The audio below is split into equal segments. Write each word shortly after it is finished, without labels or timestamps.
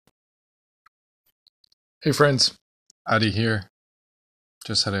Hey friends, Adi here.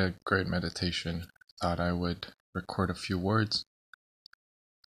 Just had a great meditation. Thought I would record a few words,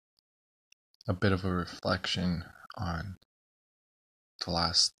 a bit of a reflection on the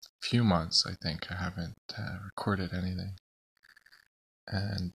last few months. I think I haven't recorded anything,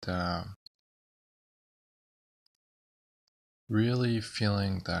 and really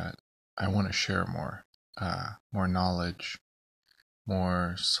feeling that I want to share more knowledge,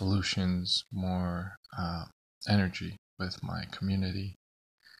 more solutions, more energy with my community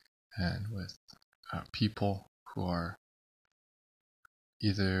and with people who are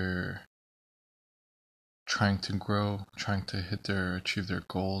either trying to grow, trying to achieve their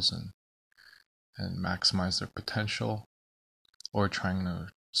goals and maximize their potential, or trying to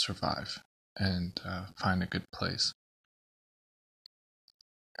survive and find a good place.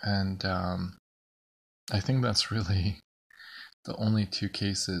 And I think that's really the only two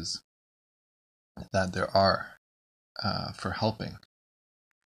cases that there are for helping.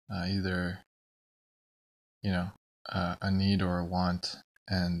 Either, a need or a want,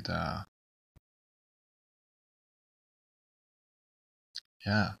 and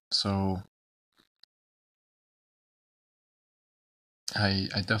so I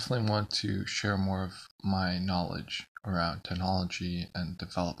definitely want to share more of my knowledge around technology and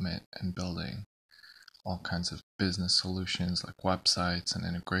development and building all kinds of business solutions like websites and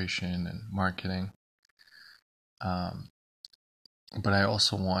integration and marketing. Um, but I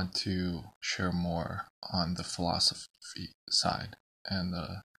also want to share more on the philosophy side and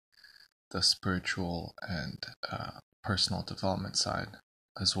the spiritual and personal development side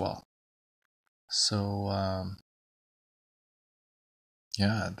as well. So,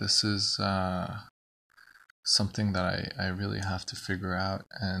 this is something that I really have to figure out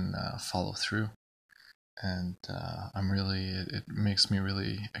and follow through. And it makes me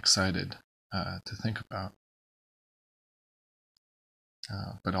really excited to think about.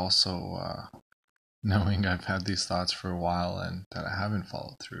 But also knowing I've had these thoughts for a while and that I haven't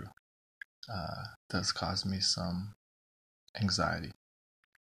followed through does cause me some anxiety.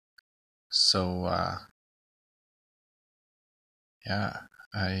 So I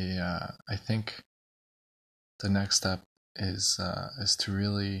think the next step is to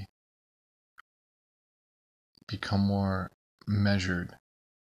really become more measured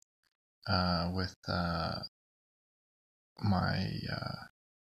with my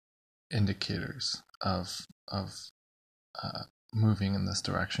indicators of moving in this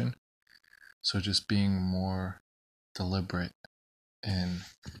direction. So just being more deliberate in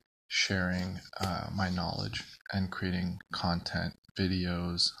sharing my knowledge and creating content,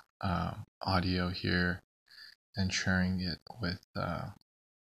 videos, audio here, and sharing it with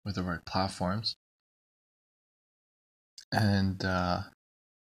the right platforms. And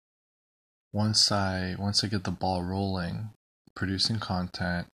once I get the ball rolling, producing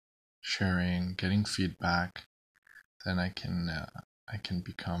content, sharing, getting feedback, then I can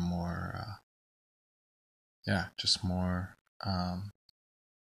become more just more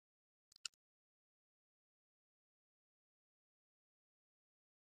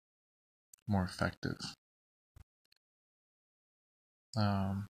more effective.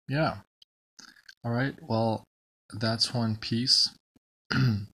 Yeah. All right. Well, that's one piece.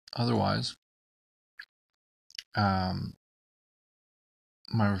 Otherwise, um,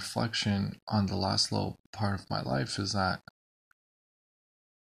 my reflection on the last little part of my life is that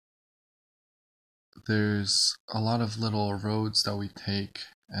there's a lot of little roads that we take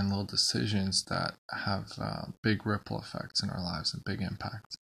and little decisions that have big ripple effects in our lives and big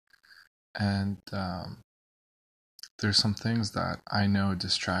impact. And there's some things that I know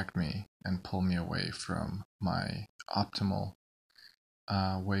distract me and pull me away from my optimal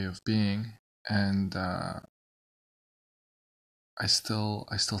way of being, and I still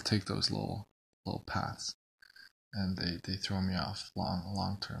take those little paths, and they throw me off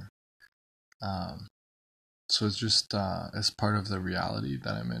long term. So it's just as part of the reality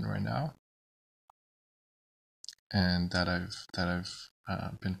that I'm in right now, and that I've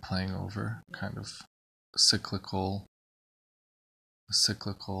been playing over, kind of cyclical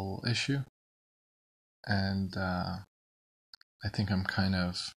issue, and I think I'm kind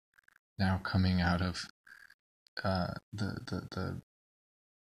of now coming out of the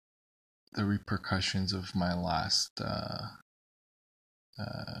repercussions of my last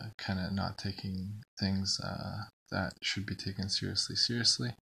kind of not taking things that should be taken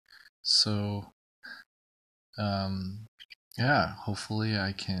seriously. So hopefully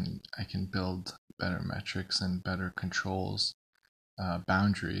I can build better metrics and better controls,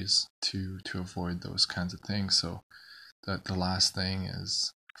 boundaries to avoid those kinds of things. So the last thing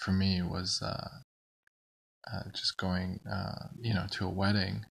is for me was just going, to a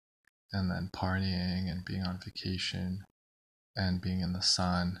wedding and then partying and being on vacation and being in the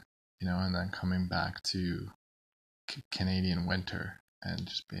sun, and then coming back to Canadian winter and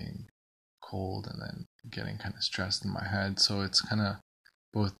just being cold and then getting kind of stressed in my head. So it's kind of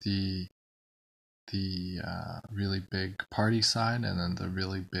both the really big party side and then the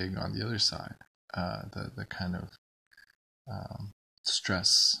really big on the other side, the kind of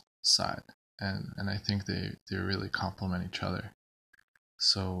stress side, and I think they really complement each other.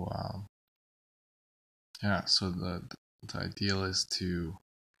 So so the ideal is to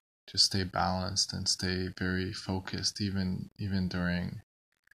just stay balanced and stay very focused, even during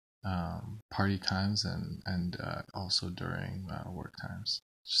party times and also during work times.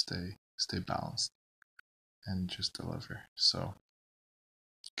 Stay balanced and just deliver. So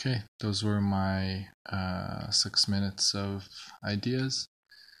okay, those were my 6 minutes of ideas.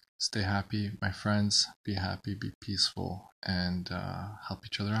 Stay happy, my friends. Be happy, be peaceful, and help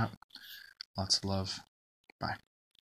each other out. Lots of love. Bye.